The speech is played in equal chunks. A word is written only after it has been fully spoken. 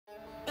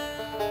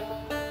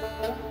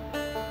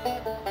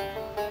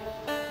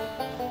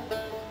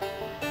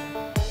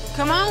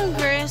Come on,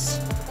 Chris.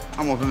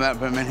 I'm gonna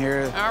put him in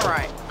here. All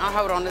right, I'll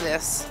hold on to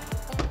this.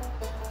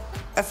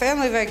 A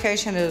family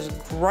vacation is a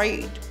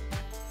great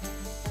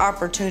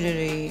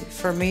opportunity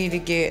for me to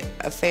get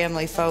a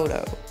family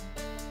photo.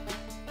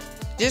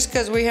 Just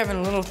because we having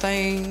a little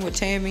thing with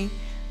Tammy,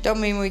 don't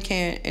mean we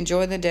can't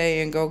enjoy the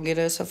day and go get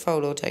us a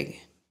photo taken.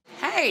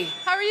 Hey.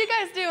 How are you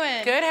guys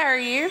doing? Good, how are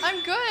you?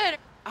 I'm good.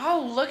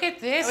 Oh, look at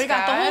this, We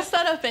got the whole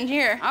setup in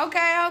here.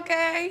 Okay,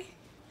 okay.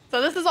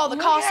 So this is all the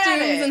Look at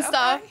costumes it, and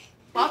stuff. okay.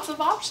 Lots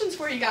of options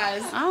for you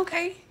guys.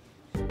 Okay.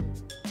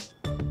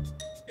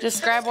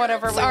 Just grab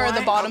whatever we Or want.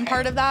 the bottom Okay.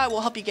 part of that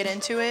will help you get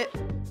into it.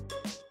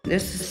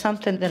 This is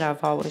something that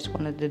I've always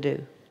wanted to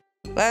do.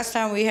 Last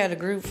time we had a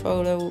group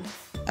photo,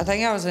 I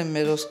think I was in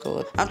middle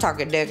school. I'm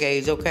talking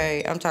decades,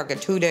 okay? I'm talking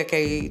 2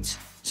 decades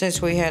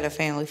since we had a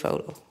family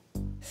photo.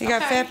 You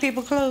got Okay. fat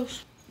people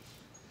clothes?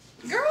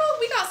 Girl,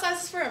 we got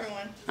sizes for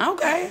everyone.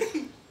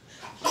 Okay.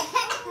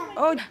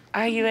 Oh,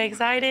 are you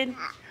excited?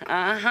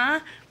 Uh-huh.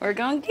 We're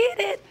gonna get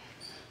it.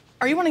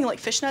 Are you wanting like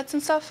fishnets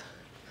and stuff?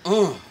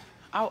 Oh,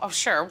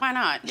 sure. Why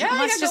not? Yeah,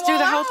 Let's you just go do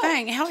the all whole out.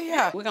 thing. Hell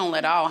yeah. We're gonna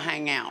let it all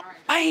hang out.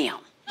 Bam.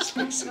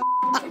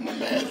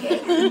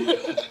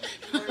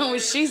 Oh,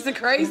 she's the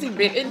crazy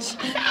bitch.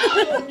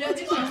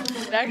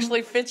 It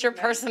actually fits your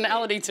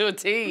personality to a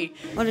T.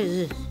 What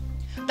is this?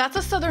 That's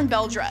a Southern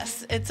Belle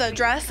dress. It's a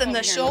dress and the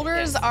here, look at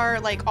shoulders this. are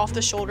like off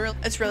the shoulder.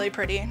 It's really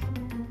pretty.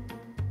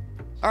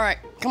 All right,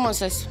 come on,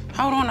 sis.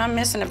 Hold on, I'm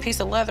missing a piece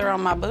of leather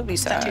on my booby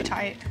Is that side. too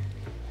tight?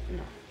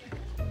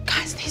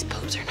 Guys, these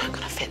boobs are not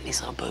gonna fit in these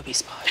little booby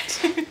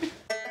spots.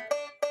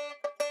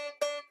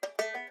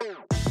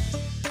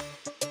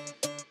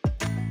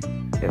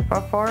 If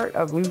I fart,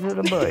 I'm losing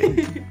a butt.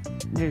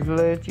 Just to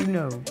let you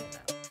know.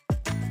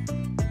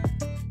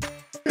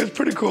 It's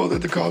pretty cool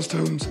that the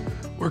costumes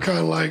were kind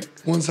of like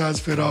one size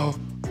fit all.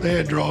 They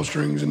had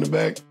drawstrings in the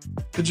back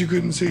that you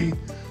couldn't see,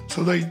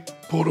 so they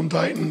pulled them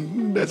tight,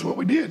 and that's what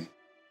we did.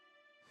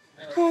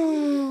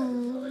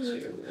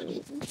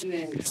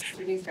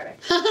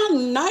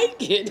 I'm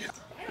naked.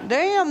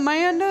 Damn,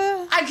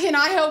 Amanda. I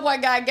cannot help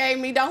what God gave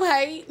me. Don't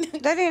hate.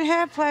 They didn't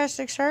have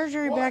plastic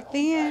surgery back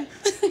then.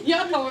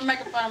 Y'all know we're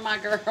making fun of my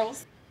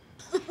girls.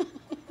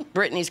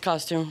 Brittany's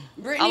costume.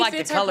 Brittany I like the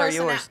fits her color of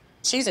personality. yours.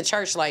 She's a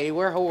church lady.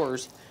 We're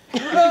whores.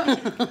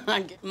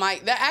 Mike,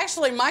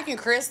 Mike and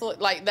Chris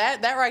look like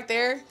that. That right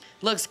there.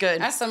 Looks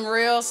good. That's some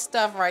real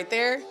stuff right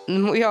there.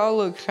 We all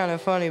look kind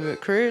of funny,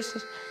 but Chris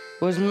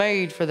was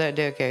made for that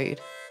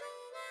decade.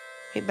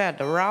 He about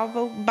to rob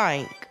a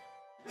bank.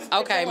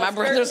 Okay, my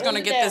brother's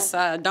gonna get this.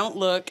 Don't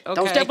look. Okay.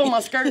 Don't step on my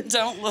skirt.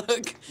 Don't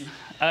look.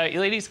 You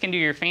ladies can do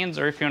your fans,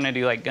 or if you want to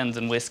do like guns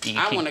and whiskey.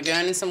 I want a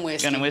gun and some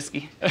whiskey. Gun and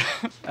whiskey.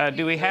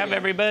 Do we have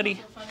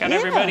everybody? Got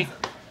everybody?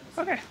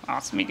 Okay,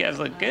 awesome. You guys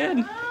look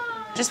good.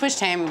 Just wish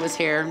Tammy was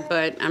here,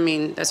 but I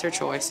mean, that's her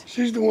choice.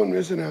 She's the one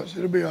missing out, so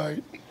it'll be all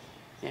right.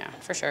 Yeah,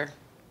 for sure.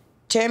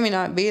 Tammy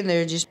not being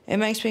there it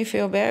makes me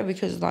feel bad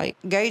because like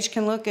Gage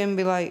can look and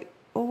be like,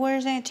 well,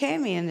 where's Aunt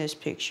Tammy in this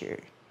picture?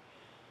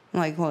 I'm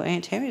like, well,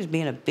 Aunt Tammy's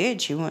being a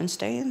bitch. You wouldn't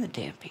stay in the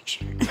damn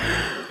picture.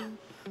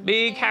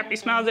 Big happy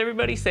smiles,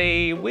 everybody.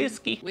 Say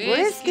whiskey.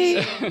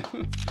 Whiskey.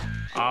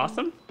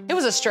 Awesome. It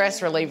was a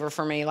stress reliever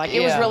for me. Like,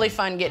 it was Yeah. really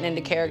fun getting into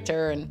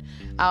character, and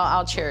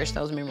I'll cherish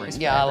those memories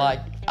Yeah,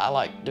 forever. I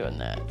like doing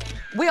that.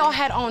 We all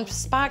had on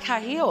spike high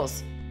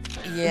heels.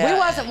 Yeah. We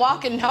wasn't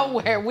walking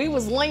nowhere. We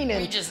was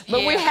leaning. But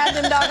we yeah. had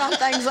them doggone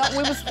things up. We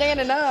was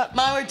standing up.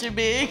 Mine were too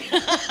big.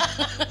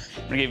 I'm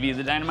gonna give you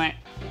the dynamite.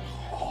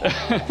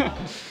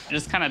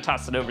 Just kind of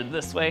toss it over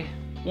this way.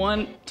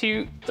 1,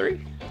 2,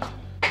 3.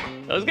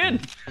 That was good.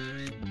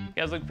 You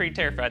guys look pretty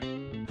terrified.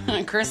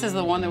 Chris is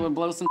the one that would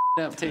blow some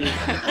up too.